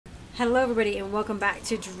Hello everybody and welcome back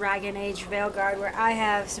to Dragon Age Veilguard, where I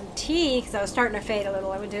have some tea because I was starting to fade a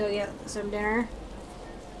little. I went to go get some dinner.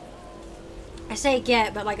 I say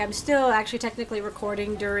get, but like I'm still actually technically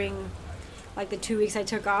recording during like the 2 weeks I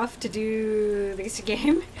took off to do this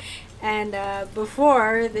game. And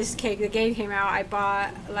before the game came out, I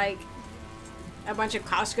bought like a bunch of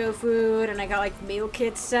Costco food and I got like meal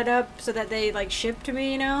kits set up so that they like ship to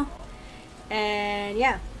me, you know? And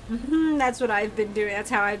yeah. That's what I've been doing. That's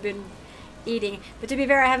how I've been eating. But to be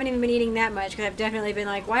fair, I haven't even been eating that much because I've definitely been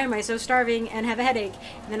like, why am I so starving and have a headache?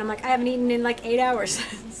 And then I'm like, I haven't eaten in like 8 hours.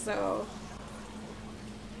 So,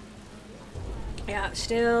 yeah,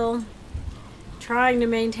 still trying to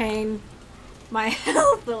maintain my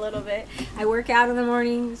health a little bit. I work out in the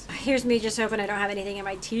mornings. Here's me just hoping I don't have anything in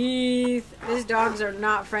my teeth. These dogs are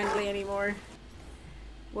not friendly anymore.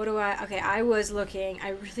 What do I... Okay, I was looking... I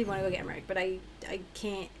really want to go get Emmerich, but I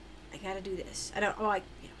can't... I gotta do this. I don't... Oh, you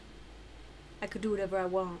know, I could do whatever I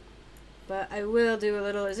want. But I will do a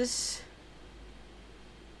little... Is this...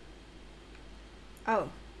 Oh.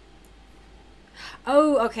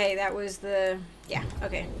 Oh, okay, that was the... Yeah,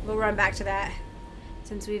 okay. We'll run back to that.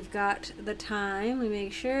 Since we've got the time, we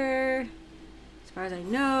make sure... As far as I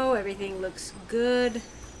know, everything looks good.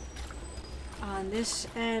 On this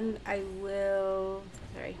end, I will...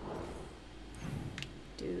 Sorry.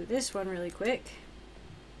 Do this one really quick.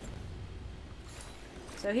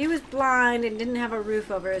 So he was blind and didn't have a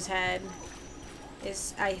roof over his head.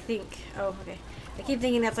 I think... Oh, okay. I keep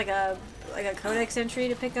thinking that's like a codex entry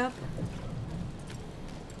to pick up.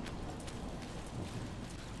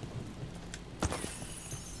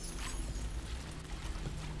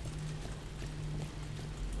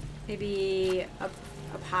 Maybe a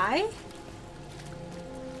pie?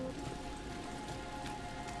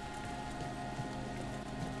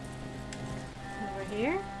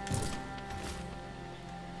 Here.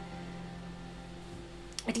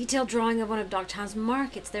 A detailed drawing of one of Dogtown's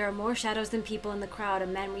markets. There are more shadows than people in the crowd. A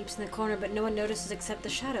man weeps in the corner, but no one notices except the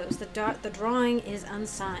shadows. The drawing is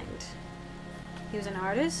unsigned. He was an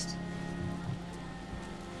artist?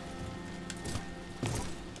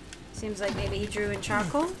 Seems like maybe he drew in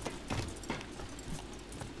charcoal.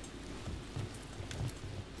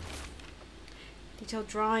 Detailed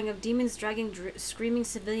drawing of demons dragging screaming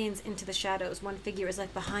civilians into the shadows. One figure is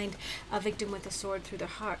left behind, a victim with a sword through their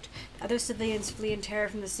heart. The other civilians flee in terror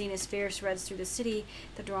from the scene as fear spreads through the city.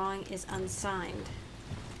 The drawing is unsigned.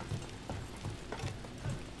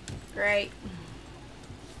 Great.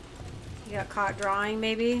 You got caught drawing,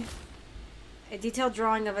 maybe? A detailed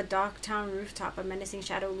drawing of a Dogtown rooftop. A menacing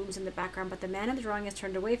shadow looms in the background, but the man in the drawing has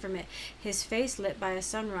turned away from it, his face lit by a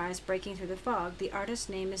sunrise breaking through the fog. The artist's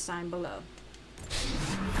name is signed below.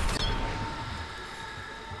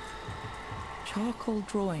 Charcoal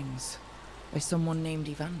drawings by someone named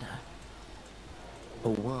Evander. A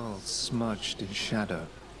world smudged in shadow.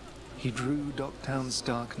 He drew Dogtown's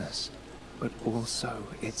darkness, but also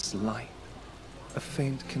its light. A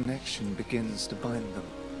faint connection begins to bind them.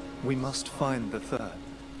 We must find the third.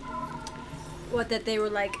 What, that they were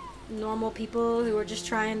like normal people who were just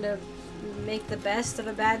trying to make the best of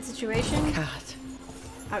a bad situation? Cat.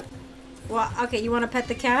 Well, okay, you want to pet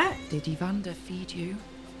the cat? Did Evander feed you?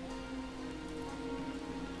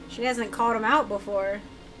 She hasn't called him out before.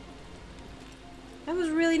 That was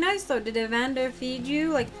really nice, though. Did Evander feed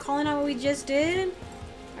you? Like, calling out what we just did?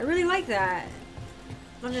 I really like that.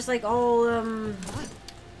 Not just, like, all,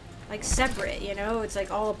 like, separate, you know? It's,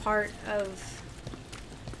 like, all a part of...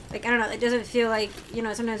 Like, I don't know. It doesn't feel like, you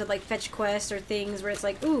know, sometimes with, like, fetch quests or things where it's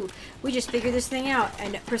like, ooh, we just figured this thing out,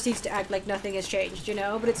 and it proceeds to act like nothing has changed, you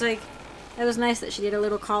know? But it's like... That was nice that she did a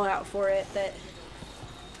little call out for it that,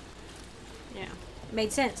 you know,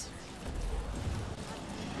 made sense.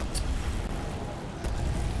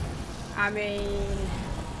 I mean,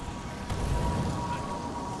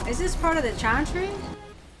 is this part of the chantry?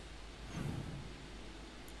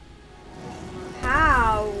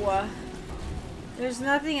 How? There's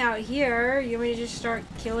nothing out here. You want me to just start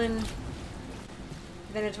killing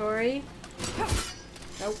Venatori?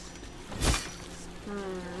 Nope.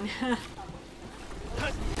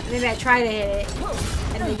 Maybe I try to hit it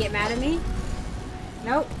and they get mad at me.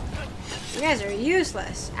 Nope. You guys are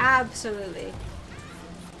useless. Absolutely.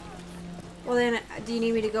 Well then, do you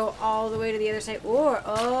need me to go all the way to the other side? Or,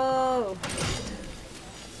 oh.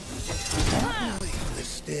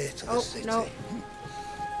 Oh, no.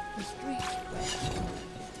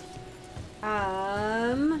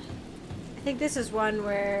 I think this is one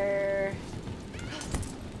where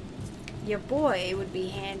your boy would be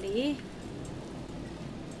handy.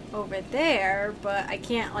 over there, but I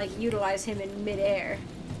can't like utilize him in midair.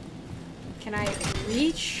 Can I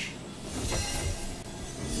reach?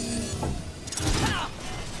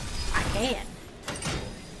 can.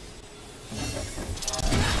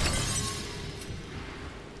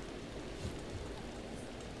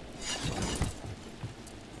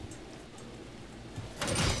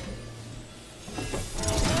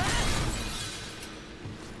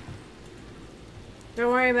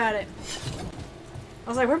 Don't worry about it. I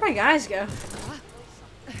was like, where'd my guys go?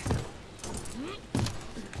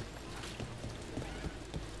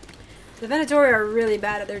 The Venatori are really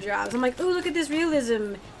bad at their jobs. I'm like, ooh, look at this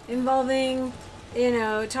realism involving, you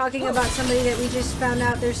know, talking about somebody that we just found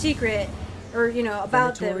out their secret, or, you know,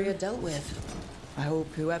 about Venatori them. are dealt with. I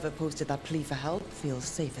hope whoever posted that plea for help feels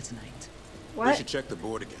safer tonight. What? We should check the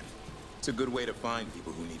board again. It's a good way to find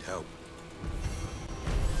people who need help.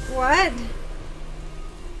 What?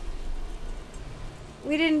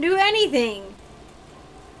 We didn't do anything.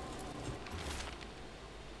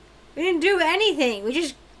 We didn't do anything. We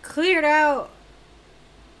just cleared out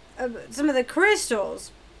some of the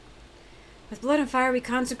crystals. With blood and fire we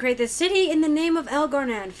consecrate the city in the name of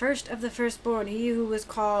Elgarnan, first of the firstborn, he who was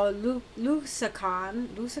called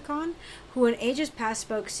Lusakon, who in ages past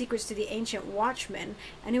spoke secrets to the ancient watchmen,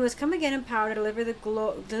 and who has come again in power to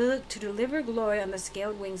deliver glory on the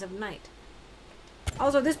scaled wings of night.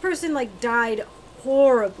 Also, this person like died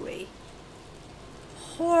horribly.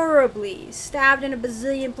 Horribly. Stabbed in a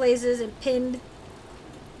bazillion places and pinned.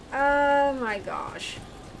 Oh my gosh.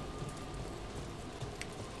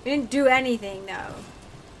 We didn't do anything though.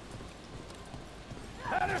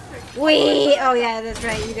 Oh yeah, that's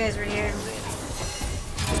right. You guys were here.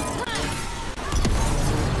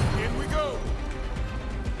 In we go.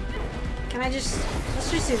 Can I just...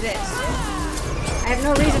 let's just do this. I have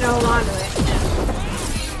no reason to hold on to it.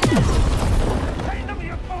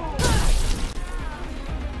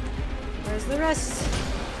 Where's the rest?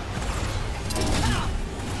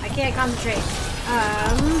 I can't concentrate.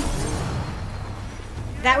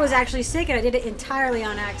 That was actually sick, and I did it entirely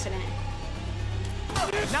on accident.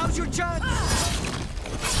 Now's your chance.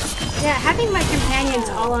 Yeah, having my companions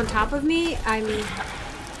all on top of me, I'm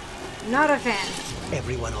not a fan.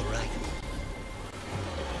 Everyone all right?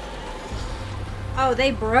 Oh,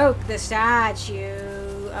 they broke the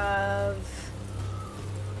statue of...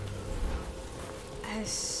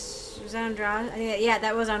 was that Andraste? Yeah,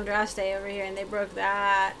 that was Andraste over here, and they broke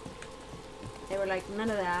that. They were like, none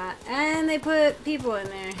of that. And they put people in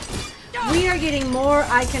there. We are getting more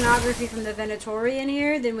iconography from the Venatori in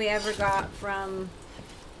here than we ever got from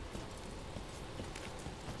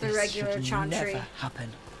the regular Chantry. Never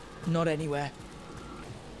happen. Not anywhere.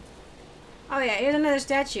 Oh yeah, here's another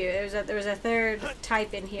statue. There was a third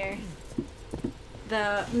type in here.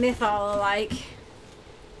 The Mythal alike.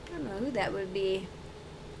 I don't know who that would be.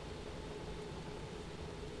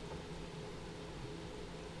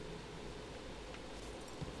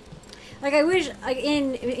 Like, I wish, like,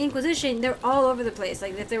 in Inquisition, they're all over the place.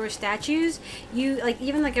 Like, if there were statues, you, like,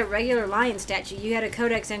 even, like, a regular lion statue, you had a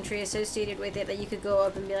codex entry associated with it that you could go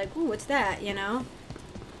up and be like, ooh, what's that, you know?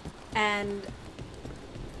 And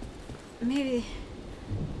maybe...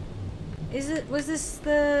 was this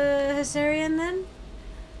the Hessarian, then?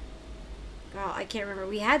 Oh, I can't remember.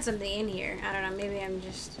 We had something in here. I don't know, maybe I'm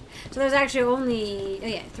just... So there's actually only... oh,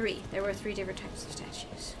 yeah, 3. There were 3 different types of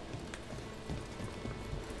statues.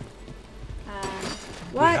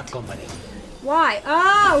 What? Why?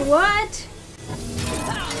 Oh, what?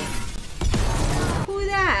 Who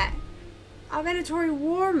that? A Venatori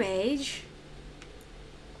War Mage?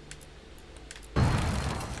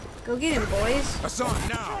 Go get him, boys. Hassan,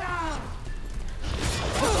 now.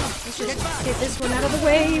 Let's just get this one out of the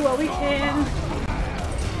way while we can.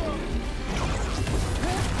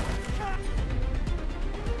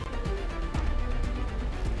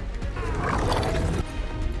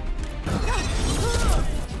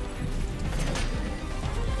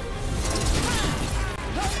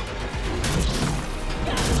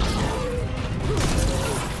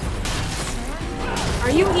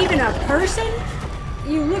 Are you even a person?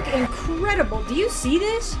 You look incredible. Do you see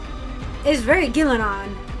this? It's very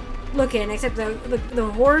Gillenon looking, except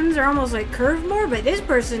the horns are almost like curved more, but this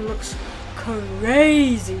person looks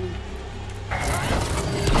crazy.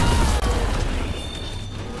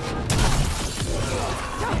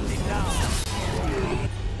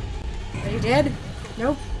 Are you dead?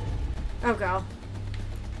 Nope. Oh god.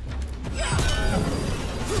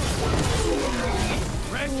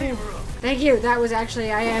 Thank you. That was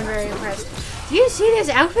actually, I am very impressed. Do you see this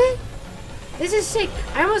outfit? This is sick.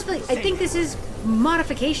 I almost feel like, I think this is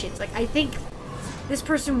modifications. Like, I think this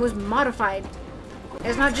person was modified.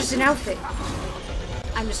 It's not just an outfit.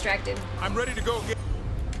 I'm distracted. I'm ready to go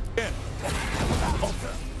again.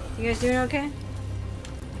 You guys doing okay?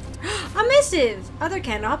 A missive! Other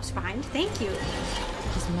candlehops find. Thank you.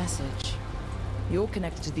 His message. You're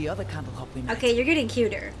connected to the other candlehop we met. Okay, you're getting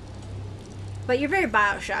cuter. But you're very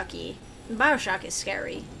Bioshocky. Bioshock is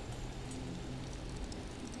scary.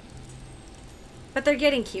 But they're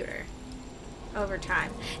getting cuter over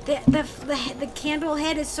time. The candle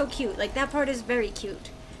head is so cute. Like, that part is very cute.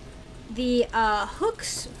 The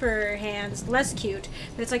hooks for hands, less cute.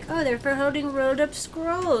 But it's like, oh, they're for holding rolled up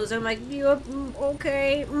scrolls. I'm like, yup,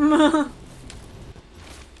 okay. The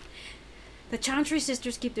Chantry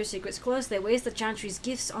sisters keep their secrets close. They waste the Chantry's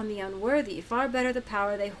gifts on the unworthy. Far better the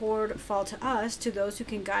power they hoard fall to us, to those who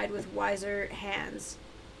can guide with wiser hands.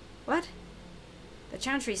 What? The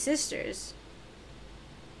Chantry sisters?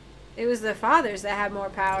 It was the fathers that had more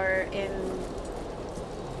power in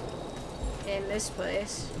this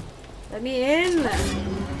place. Let me in!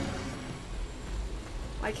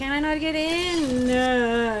 Why can't I not get in?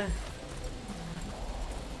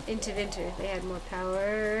 Into Winter, they had more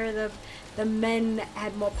power. The men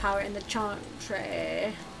had more power in the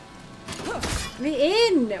Chantry. Let me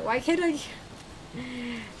in! Why can't I?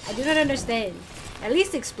 I do not understand. At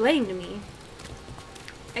least explain to me.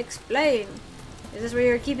 Explain. Is this where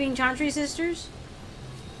you're keeping Chantry sisters?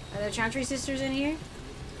 Are there Chantry sisters in here?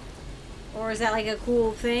 Or is that like a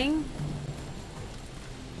cool thing?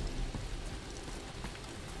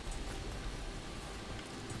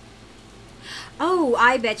 Oh,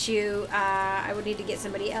 I bet you I would need to get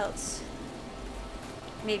somebody else.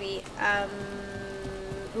 Maybe.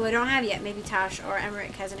 Who I don't have yet. Maybe Tosh or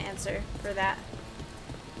Emmerich has an answer for that.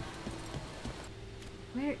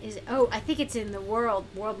 Where is it? Oh, I think it's in the world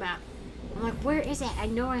map. I'm like, where is it? I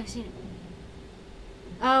know I've seen it.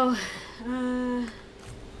 Oh,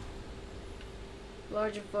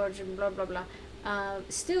 large of fortune, blah blah blah.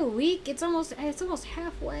 Still weak. It's almost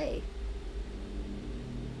halfway.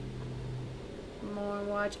 More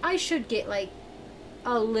watch. I should get like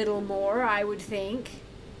a little more, I would think,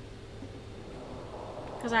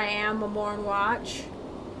 because I am a Morn watch.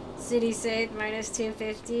 City Sid minus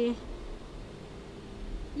 250.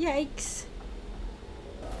 Yikes.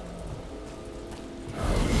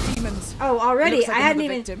 Demons. Oh, already? Looks like I hadn't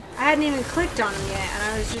another even victim. I hadn't even clicked on him yet, and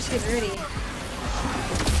I was just getting ready.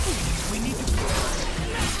 We need to...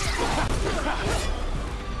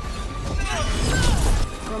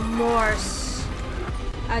 Remorse.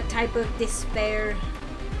 A type of despair.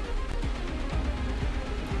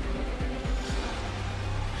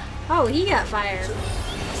 Oh, he got fire.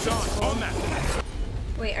 Sean, on that.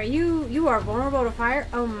 Wait, are you are vulnerable to fire?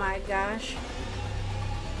 Oh my gosh.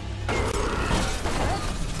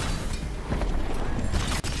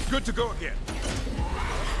 Good to go again.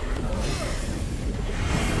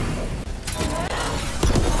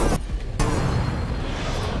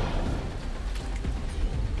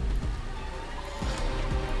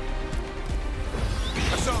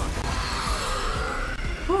 Hassan.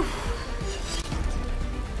 Whew.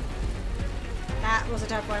 That was a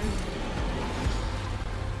tough one.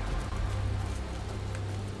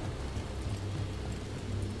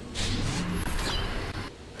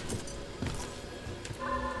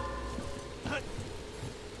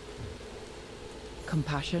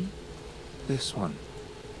 Compassion? This one.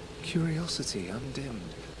 Curiosity undimmed.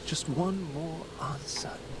 Just one more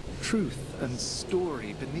answer. Truth and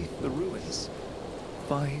story beneath the ruins.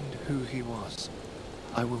 Find who he was.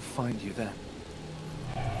 I will find you then.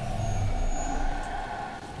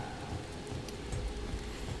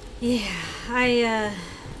 Yeah,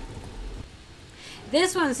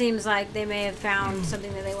 this one seems like they may have found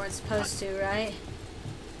something that they weren't supposed to, right?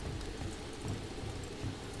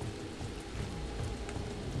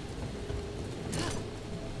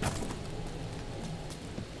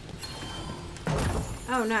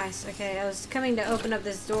 Oh, nice. Okay, I was coming to open up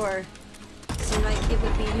this door. Seemed like it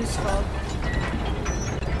would be useful.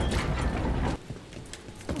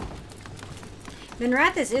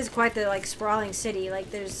 Minrathous is quite the, like, sprawling city.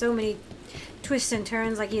 Like, there's so many twists and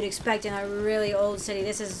turns like you'd expect in a really old city.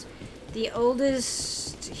 This is the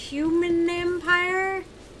oldest human empire?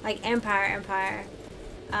 Like, empire.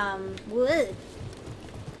 Wood.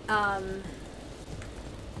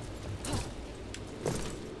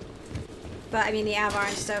 But, I mean, the Avar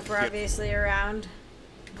and stuff were obviously around.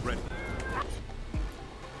 Ready.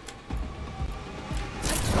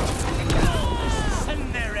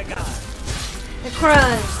 The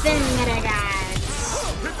crows, then the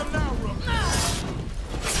gods. Hit them now, Rook.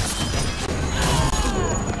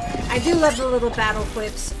 I do love the little battle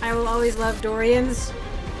quips. I will always love Dorian's.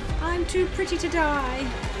 I'm too pretty to die.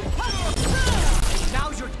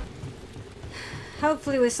 Now's your...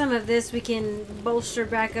 Hopefully with some of this we can bolster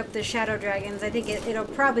back up the shadow dragons. I think it'll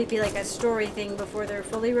probably be like a story thing before they're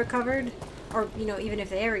fully recovered. Or, you know, even if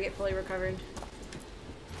they ever get fully recovered.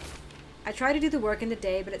 I try to do the work in the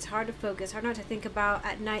day, but it's hard to focus, hard not to think about.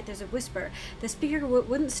 At night there's a whisper. The speaker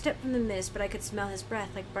wouldn't step from the mist, but I could smell his breath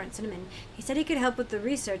like burnt cinnamon. He said he could help with the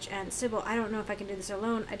research, and Sybil, I don't know if I can do this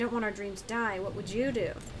alone. I don't want our dreams to die. What would you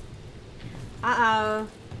do? Uh-oh.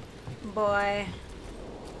 Boy.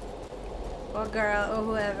 Or girl, or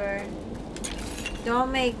whoever.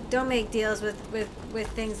 Don't make deals with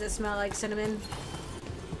things that smell like cinnamon.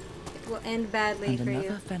 It will end badly and for you.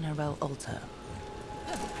 another Fenarel altar.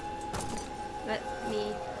 Let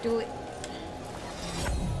me do it.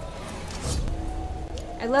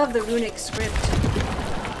 I love the runic script.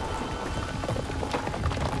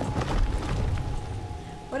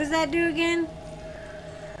 What does that do again?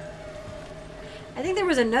 I think there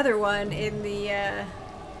was another one in the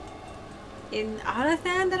in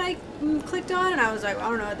Anathan that I clicked on, and I was like, I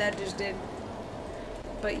don't know what that just did.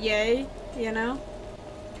 But yay, you know?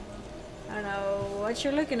 I don't know what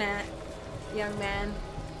you're looking at, young man.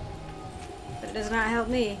 But it does not help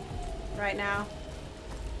me right now.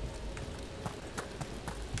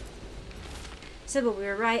 Sybil, we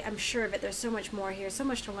were right. I'm sure of it. There's so much more here. So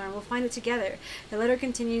much to learn. We'll find it together. The letter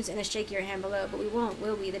continues in a shakier hand below. But we won't,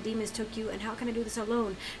 will we? The demons took you. And how can I do this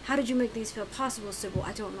alone? How did you make these feel possible, Sybil?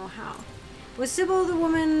 I don't know how. Was Sybil the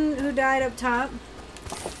woman who died up top?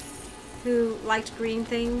 Who liked green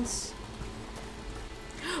things?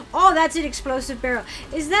 Oh, that's an explosive barrel.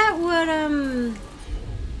 Is that what,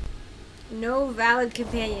 no valid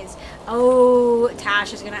companions. Oh,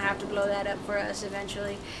 Tash is gonna have to blow that up for us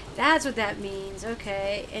eventually. That's what that means.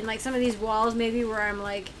 Okay. And like some of these walls maybe where I'm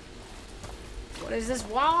like, what is this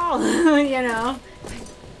wall? You know?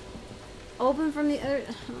 Open from the other...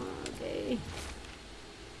 Okay.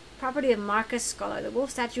 Property of Marcus Scholar. The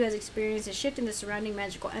wolf statue has experienced a shift in the surrounding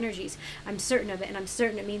magical energies. I'm certain of it, and I'm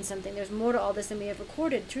certain it means something. There's more to all this than we have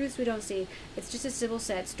recorded. Truths we don't see. It's just as Sybil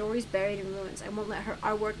said. Stories buried in ruins. I won't let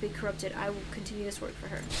our work be corrupted. I will continue this work for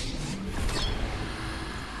her.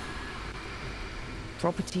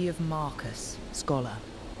 Property of Marcus Scholar.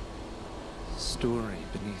 Story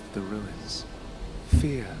beneath the ruins.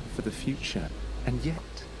 Fear for the future. And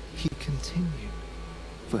yet, he continued.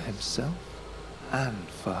 For himself. And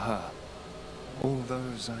for her. All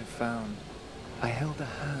those I found, I held a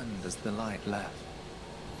hand as the light left.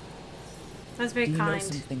 That's very Do you know kind.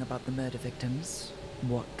 something about the murder victims?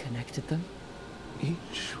 What connected them?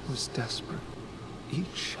 Each was desperate.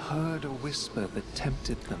 Each heard a whisper that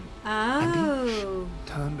tempted them. Oh. And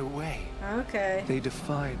each turned away. Okay. They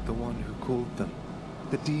defied the one who called them.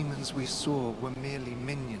 The demons we saw were merely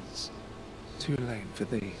minions. Too late for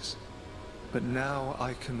these. But now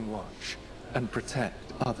I can watch and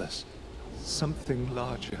protect others. Something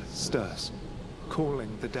larger stirs,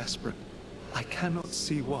 calling the desperate. I cannot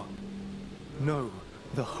see what. No,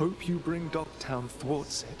 the hope you bring Dogtown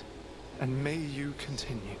thwarts it, and may you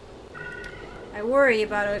continue. I worry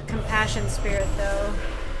about a compassion spirit, though.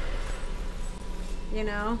 You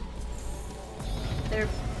know? They're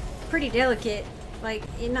pretty delicate. Like,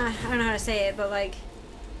 I don't know how to say it, but like...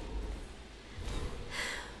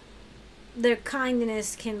 their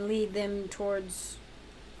kindness can lead them towards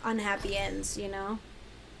unhappy ends, you know?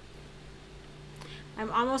 I'm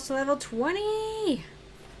almost to level 20!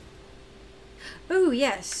 Ooh,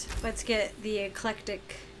 yes. Let's get the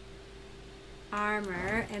eclectic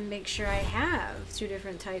armor and make sure I have two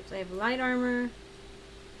different types. I have light armor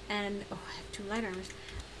and... oh, I have two light armors.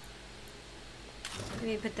 Let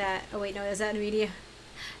me put that... oh wait, no, is that a medium?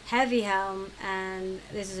 Heavy helm, and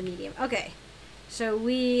this is a medium. Okay. So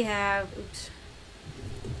we have, oops.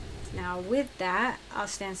 Now with that,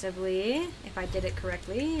 ostensibly, if I did it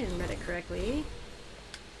correctly and read it correctly,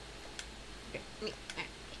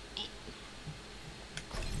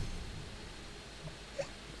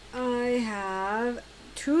 I have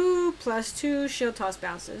 2+2 shield toss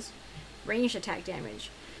bounces, ranged attack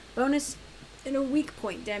damage, bonus, and a weak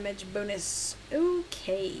point damage bonus.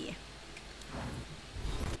 Okay.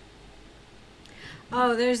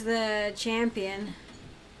 Oh, there's the champion.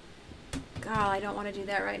 God, I don't want to do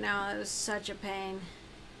that right now. It was such a pain.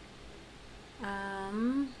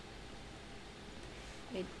 I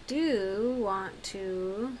do want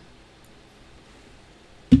to...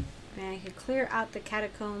 I mean, I could clear out the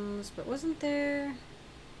catacombs, but wasn't there...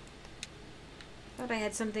 I thought I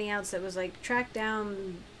had something else that was like track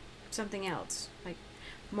down something else. Like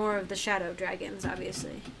more of the shadow dragons,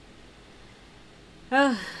 obviously.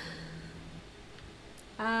 Oh.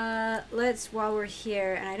 Let's, while we're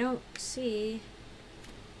here, and I don't see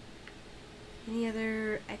Any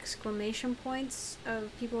other exclamation points of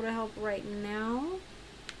people to help right now?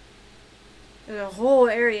 There's a whole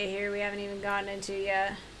area here we haven't even gotten into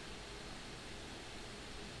yet.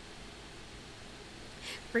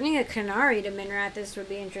 Bringing a Canary to Minrathous would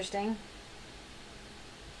be interesting.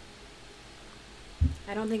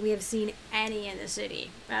 I don't think we have seen any in the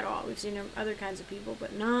city at all. We've seen other kinds of people,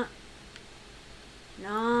 but not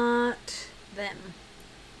them.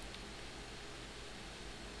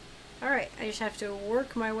 Alright, I just have to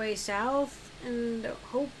work my way south and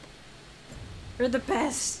hope for the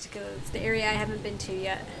best, because it's the area I haven't been to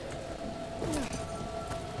yet.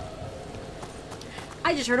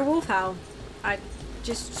 I just heard a wolf howl. I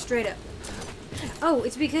just straight up. Oh,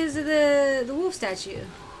 it's because of the wolf statue.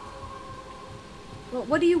 Well,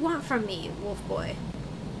 what do you want from me, wolf boy?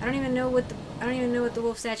 I don't even know what the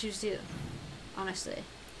wolf statues do, honestly.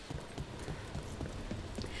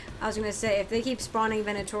 I was gonna say, if they keep spawning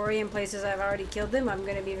Venatori in places I've already killed them, I'm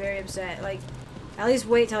gonna be very upset. Like, at least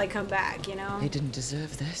wait till I come back, you know? They didn't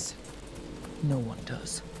deserve this. No one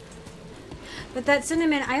does. But that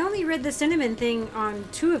cinnamon, I only read the cinnamon thing on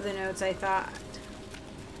 2 of the notes, I thought.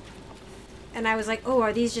 And I was like, oh,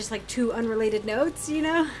 are these just like 2 unrelated notes, you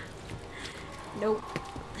know? Nope.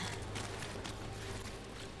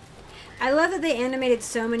 I love that they animated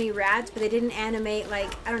so many rats, but they didn't animate,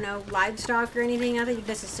 like, I don't know, livestock or anything. I don't think you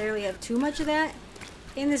necessarily have too much of that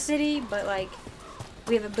in the city, but, like,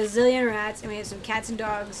 we have a bazillion rats, and we have some cats and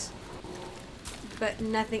dogs, but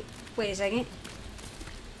nothing. Wait a second.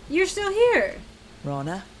 You're still here.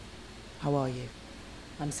 Rana, how are you?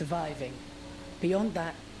 I'm surviving. Beyond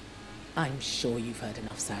that, I'm sure you've heard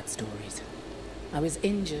enough sad stories. I was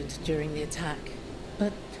injured during the attack,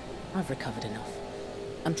 but I've recovered enough.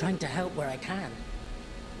 I'm trying to help where I can.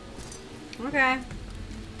 Okay.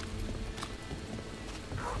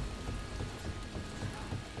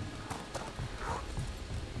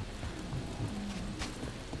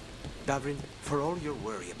 Davrin, for all your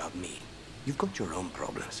worry about me, you've got your own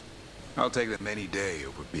problems. I'll take them any day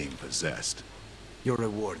over being possessed. You're a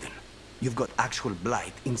warden. You've got actual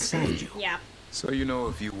blight inside you. Yeah. So you know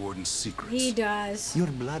a few warden's secrets. He does. Your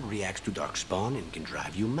blood reacts to darkspawn and can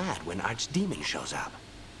drive you mad when Archdemon shows up.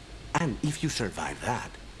 And if you survive that,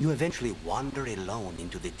 you eventually wander alone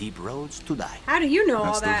into the deep roads to die. How do you know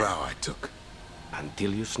That's all that? the vow I took.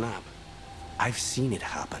 Until you snap. I've seen it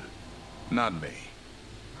happen. Not me.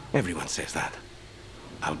 Everyone says that.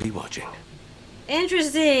 I'll be watching.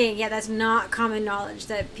 Interesting. Yeah, that's not common knowledge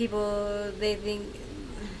that people, they think.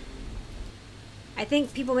 I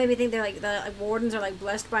think people maybe think they're like, the wardens are like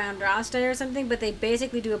blessed by Andraste or something, but they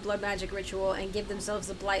basically do a blood magic ritual and give themselves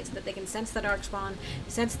the blight so that they can sense the darkspawn,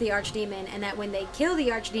 sense the archdemon, and that when they kill the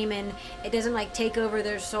archdemon, it doesn't like take over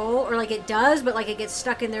their soul, or like it does, but like it gets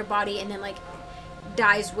stuck in their body and then like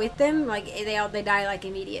dies with them. Like they die like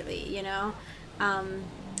immediately, you know?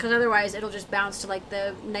 Because otherwise it'll just bounce to like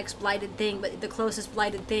the next blighted thing, but the closest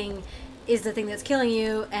blighted thing is the thing that's killing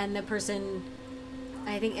you, and the person,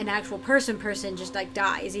 I think an actual person just like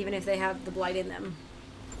dies even if they have the blight in them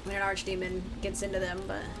when an archdemon gets into them.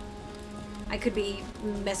 But I could be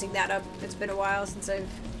messing that up. It's been a while since I've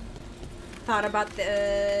thought about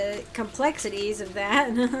the complexities of that.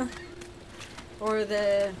 Or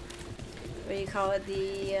the, what do you call it,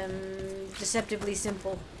 the deceptively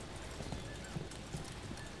simple.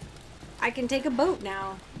 I can take a boat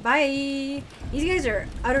now. Bye. These guys are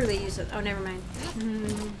utterly useless. Oh, never mind.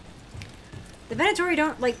 The Venatori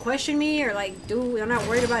don't like question me or like I'm not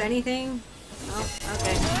worried about anything. Oh,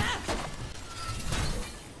 okay.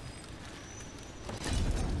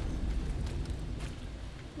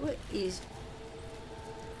 What is?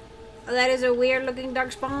 Oh, that is a weird looking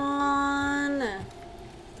darkspawn.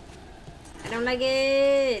 I don't like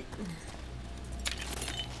it.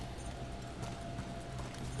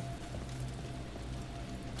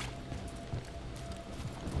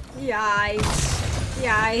 Yikes.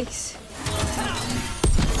 Yikes.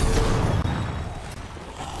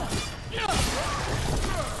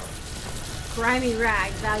 Grimy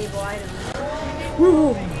rag, valuable item.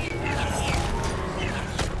 Woo.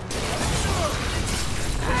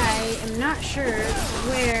 I am not sure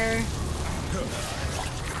where.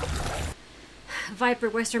 Viper,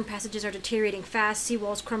 western passages are deteriorating fast,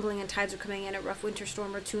 seawalls crumbling and tides are coming in. A rough winter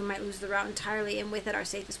storm or two might lose the route entirely, and with it our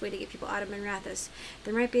safest way to get people out of Minrathous.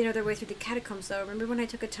 There might be another way through the catacombs though. Remember when I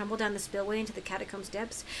took a tumble down the spillway into the catacombs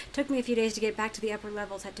depths? Took me a few days to get back to the upper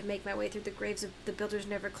levels, had to make my way through the graves of the builders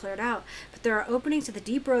never cleared out. But there are openings to the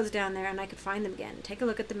deep roads down there, and I could find them again. Take a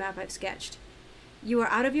look at the map I've sketched. You are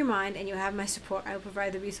out of your mind, and you have my support. I will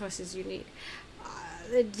provide the resources you need.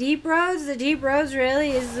 The deep roads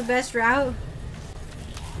really is the best route.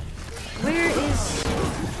 Where is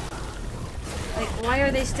Why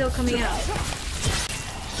are they still coming out?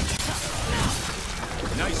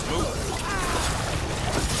 Nice move.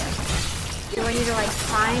 Do I need to like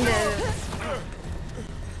find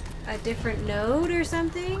a different node or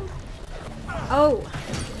something? Oh.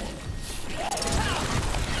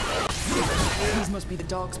 These must be the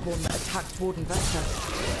darkspawn that attacked Warden Vector.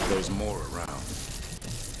 There's more around.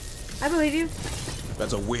 I believe you.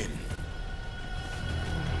 That's a win.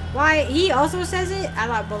 Why? He also says it? I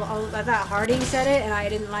thought Harding said it and I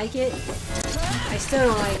didn't like it. I still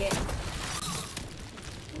don't like it.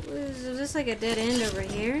 Is this like a dead end over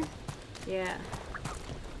here? Yeah.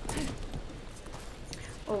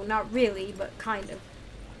 Oh, not really, but kind of.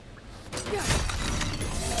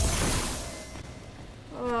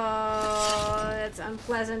 Oh, that's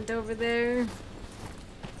unpleasant over there.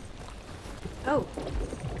 Oh.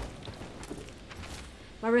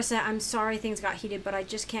 Marissa, I'm sorry things got heated, but I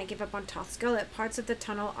just can't give up on Toth's Gullet. Parts of the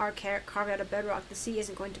tunnel are carved out of bedrock. The sea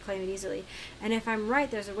isn't going to claim it easily. And if I'm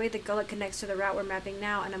right, there's a way the gullet connects to the route we're mapping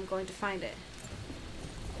now, and I'm going to find it.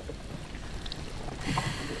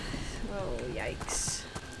 Oh, yikes.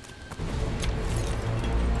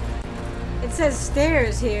 It says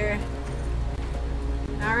stairs here.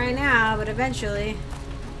 Not right now, but eventually.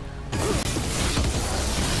 Is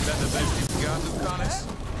that the best you've got, Lucanus?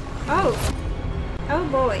 Oh! Oh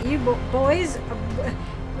boy, you boys,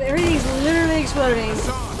 everything's literally exploding.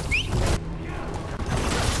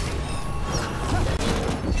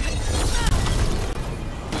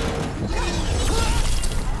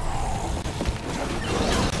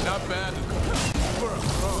 Not bad.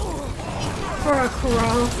 For a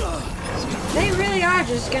crow. They really are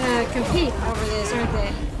just gonna compete over this, aren't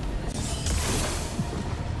they?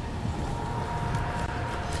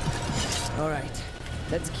 Alright,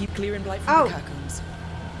 let's keep clearing blight from the catacombs.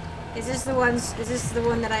 Is this the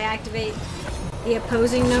one that I activate the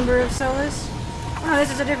opposing number of solas? Oh no, this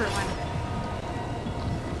is a different one.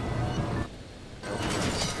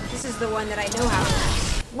 This is the one that I know how to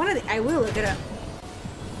use. I will look it up.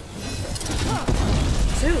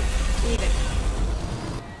 Two, even.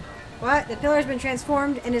 What? The pillar has been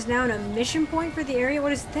transformed and is now in a mission point for the area?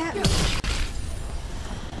 What does that mean?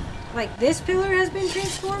 Like, this pillar has been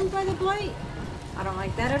transformed by the blight? I don't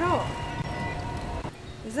like that at all.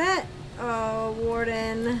 Is that... Oh,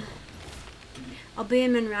 Warden. I'll be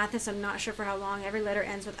in Minrathous. I'm not sure for how long. Every letter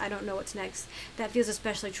ends with, I don't know what's next. That feels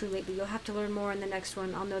especially true lately. You'll have to learn more in the next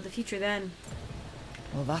one. I'll know the future then.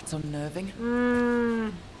 Well, that's unnerving.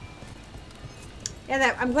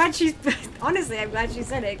 Yeah, I'm glad she... Honestly, I'm glad she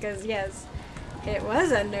said it, because, yes, it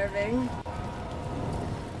was unnerving.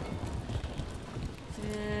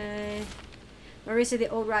 Marissa, the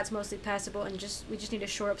old rout's mostly passable, and we just need to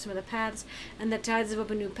shore up some of the paths, and the tides have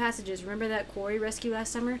opened new passages. Remember that quarry rescue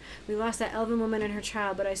last summer? We lost that elven woman and her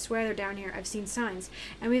child, but I swear they're down here. I've seen signs.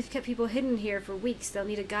 And we've kept people hidden here for weeks. They'll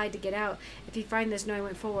need a guide to get out. If you find this knowing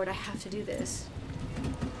went forward, I have to do this.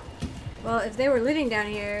 Well, if they were living down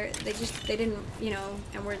here, they didn't, you know,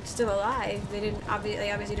 and we're still alive, they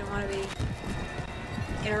obviously didn't want to be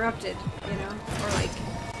interrupted, you know, or like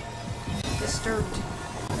disturbed.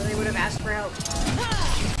 So they would have asked for help.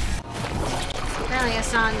 Apparently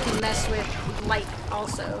Hassan can mess with light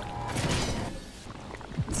also.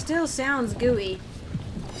 It still sounds gooey,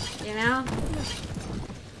 you know?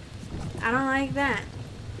 I don't like that.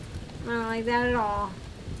 I don't like that at all.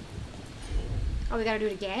 Oh, we gotta do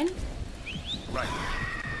it again? Right.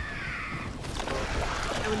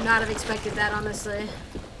 I would not have expected that, honestly.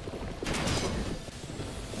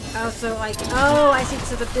 Oh, so like, oh, I see.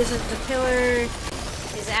 So the pillar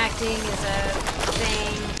is acting as a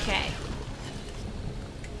thing. Okay.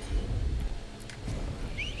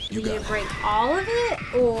 You need to break all of it,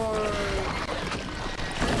 or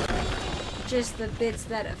just the bits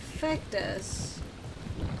that affect us?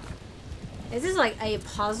 Is this like a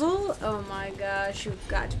puzzle? Oh my gosh, you've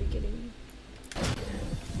got to be kidding me.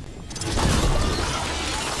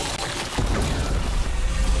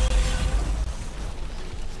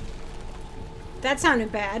 That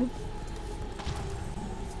sounded bad.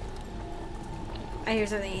 I hear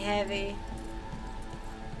something heavy.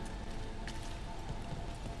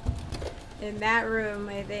 In that room,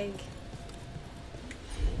 I think.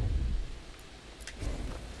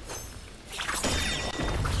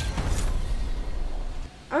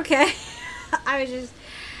 Okay. I was just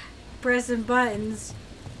pressing buttons.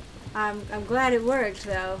 I'm glad it worked,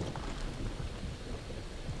 though.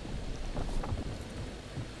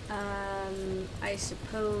 I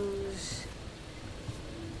suppose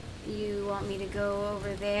you want me to go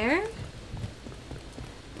over there?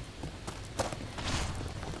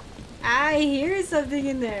 I hear something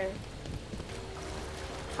in there.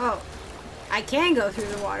 Oh. I can go through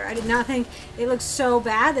the water. I did not think it looked so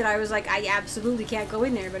bad that I was like, I absolutely can't go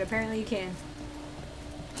in there, but apparently you can.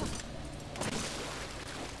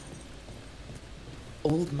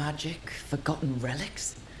 Old magic, forgotten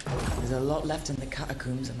relics. There's a lot left in the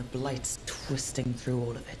catacombs and the blight's twisting through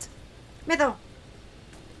all of it. Mytho!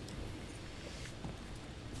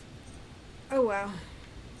 Oh wow.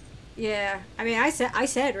 Yeah, I mean, I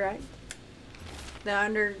said right. The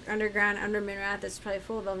underground under Minrathous is probably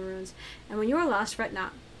full of elven ruins. And when you are lost, fret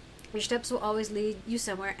not. Your steps will always lead you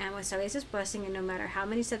somewhere, and with Salia's blessing, and no matter how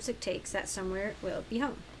many steps it takes, that somewhere will be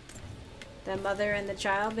home. The mother and the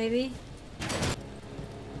child, maybe?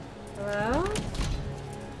 Hello?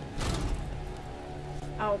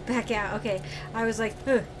 Oh, back out. Okay. I was like,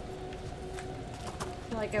 ugh.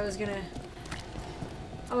 Like I was gonna...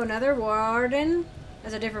 Oh, another warden?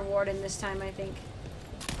 That's a different warden this time, I think.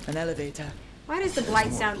 An elevator. Why does the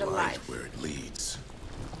blight sound alive? Where it leads.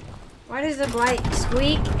 Why does the blight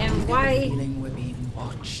squeak and why? Feeling we're being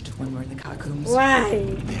watched when we're in the catacombs.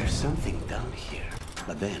 Why? There's something down here.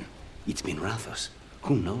 But then, it's Minrathous.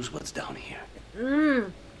 Who knows what's down here?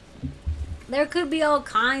 There could be all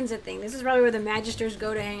kinds of things. This is probably where the Magisters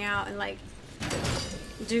go to hang out and like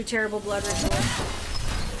do terrible blood rituals.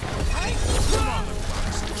 Come on,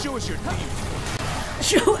 show us your teeth.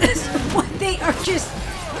 Show us what they are just.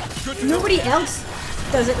 Nobody else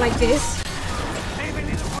does it like this. Maybe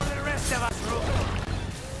little more than the rest of us,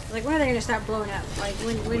 Ruben. Like, when are they gonna stop blowing up? Like,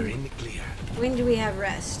 We're in the clear. when do we have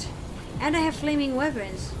rest? And I have flaming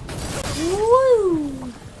weapons.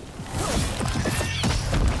 Woo!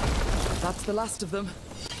 That's the last of them.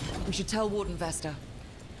 We should tell Warden Vesta.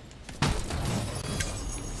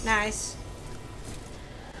 Nice.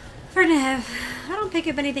 For Nev, I don't pick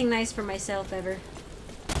up anything nice for myself ever.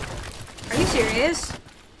 Are you serious?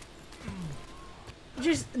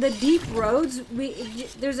 Just the deep roads.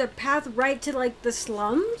 There's a path right to like the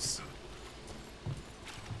slums.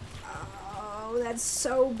 Oh, that's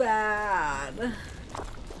so bad.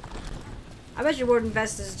 I bet your Warden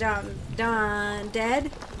Vesta's done.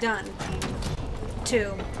 Dead? Done.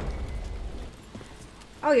 2.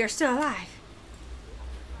 Oh, you're still alive.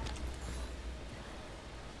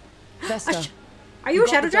 Vesta, Are you a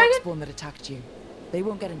shadow dragon? Spawn that attacked you. They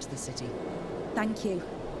won't get into the city. Thank you.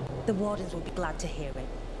 The wardens will be glad to hear it.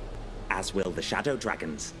 As will the shadow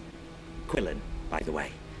dragons. Quillen, by the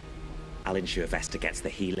way. I'll ensure Vesta gets the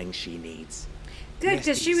healing she needs. Good,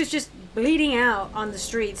 because she was just bleeding out on the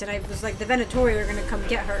streets, and I was like, the Venatori are gonna come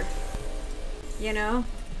get her. You know?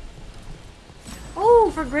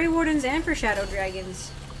 Oh, for Grey Wardens and for Shadow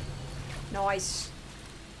Dragons. Nice.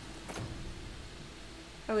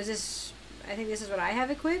 Oh, is this... I think this is what I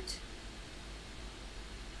have equipped?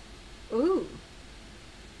 Ooh.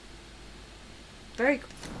 Very cool.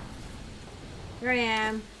 Here I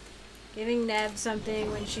am. Giving Nev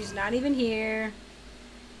something when she's not even here.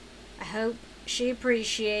 I hope she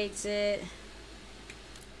appreciates it.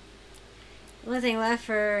 The only thing left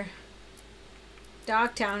for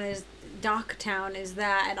Dogtown is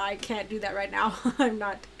that, and I can't do that right now. I'm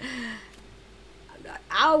not.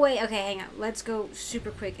 I'll wait. Okay, hang on. Let's go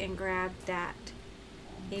super quick and grab that.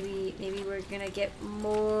 Maybe we're gonna get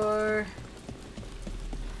more.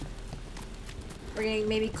 We're getting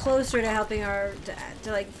maybe closer to helping our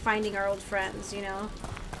to like finding our old friends. You know.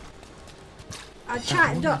 A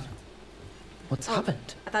child. What's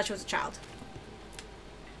happened? I thought she was a child.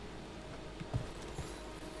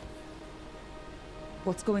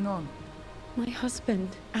 What's going on? My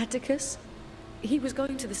husband, Atticus, he was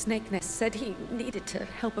going to the snake nest, said he needed to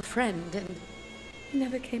help a friend, and he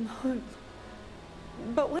never came home.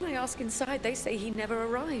 But when I ask inside, they say he never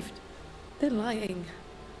arrived. They're lying.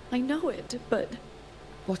 I know it, but...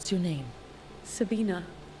 What's your name? Sabina.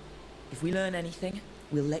 If we learn anything,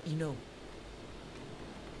 we'll let you know.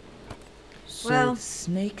 So, Well- the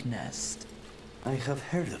snake nest. I have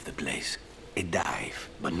heard of the place. A dive,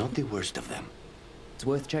 but not the worst of them. It's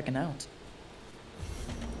worth checking out.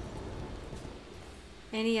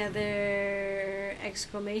 Any other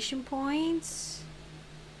exclamation points?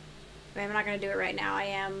 I'm not gonna do it right now.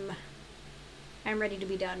 I'm ready to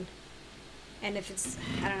be done. And if it's,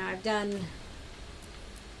 I don't know, I've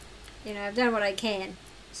done what I can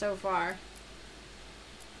so far.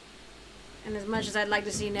 And as much as I'd like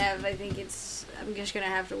to see Nev, I think I'm just gonna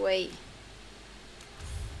have to wait.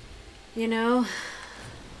 You know?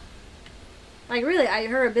 Like, really,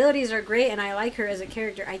 her abilities are great, and I like her as a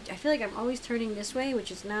character. I feel like I'm always turning this way, which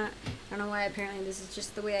is not... I don't know why, apparently this is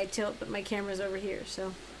just the way I tilt, but my camera's over here,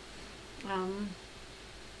 so...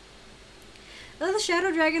 Well, the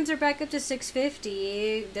Shadow Dragons are back up to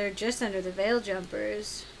 650. They're just under the Veil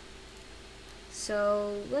Jumpers.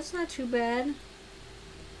 So that's not too bad.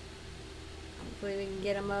 Hopefully we can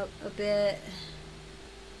get him up a bit.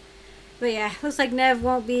 But yeah, looks like Nev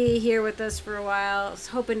won't be here with us for a while. I was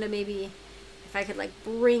hoping to maybe, if I could like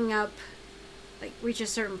bring up, like reach a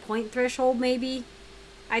certain point threshold maybe,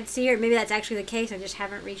 I'd see her. Maybe that's actually the case. I just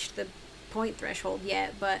haven't reached the point threshold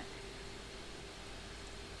yet, but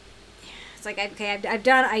it's like, okay, I've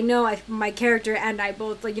done, I know my character and I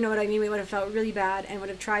both, like, you know what I mean, we would have felt really bad and would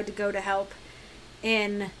have tried to go to help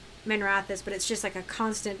in Minrathous, but it's just like a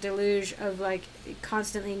constant deluge of like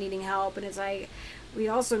constantly needing help, and it's like we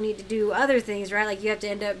also need to do other things, right? Like you have to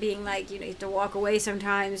end up being like, you know, you have to walk away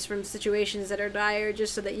sometimes from situations that are dire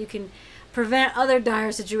just so that you can prevent other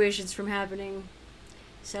dire situations from happening.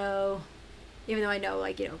 So even though I know,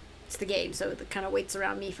 like, you know, it's the game, so it kind of waits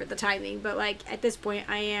around me for the timing, but like at this point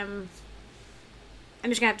I'm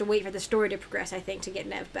just gonna have to wait for the story to progress, I think, to get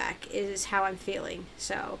Nev back is how I'm feeling.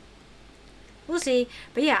 So we'll see.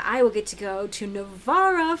 But yeah, I will get to go to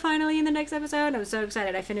Navarra finally in the next episode. I'm so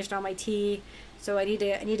excited. I finished all my tea, so I need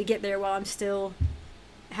to get there while I'm still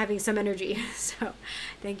having some energy. So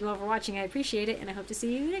thank you all for watching. I appreciate it, and I hope to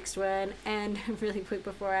see you next one. And really quick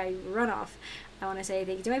before I run off, I want to say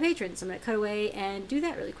thank you to my patrons. I'm going to cut away and do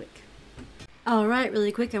that really quick. Alright,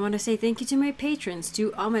 really quick, I want to say thank you to my patrons,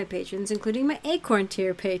 to all my patrons, including my Acorn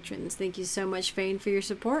tier patrons. Thank you so much, Fane, for your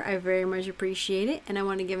support. I very much appreciate it. And I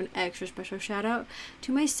want to give an extra special shout out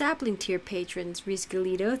to my Sapling tier patrons, Reese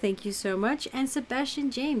Galito, thank you so much, and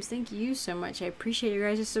Sebastian James, thank you so much. I appreciate your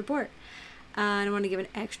guys' support. And I want to give an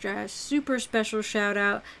extra super special shout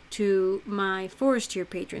out to my Forest tier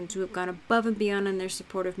patrons who have gone above and beyond in their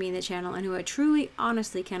support of me and the channel, and who I truly,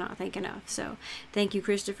 honestly cannot thank enough. So thank you,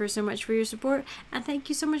 Christopher, so much for your support, and thank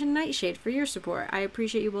you so much, Nightshade, for your support. I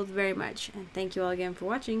appreciate you both very much, and thank you all again for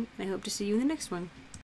watching, and I hope to see you in the next one.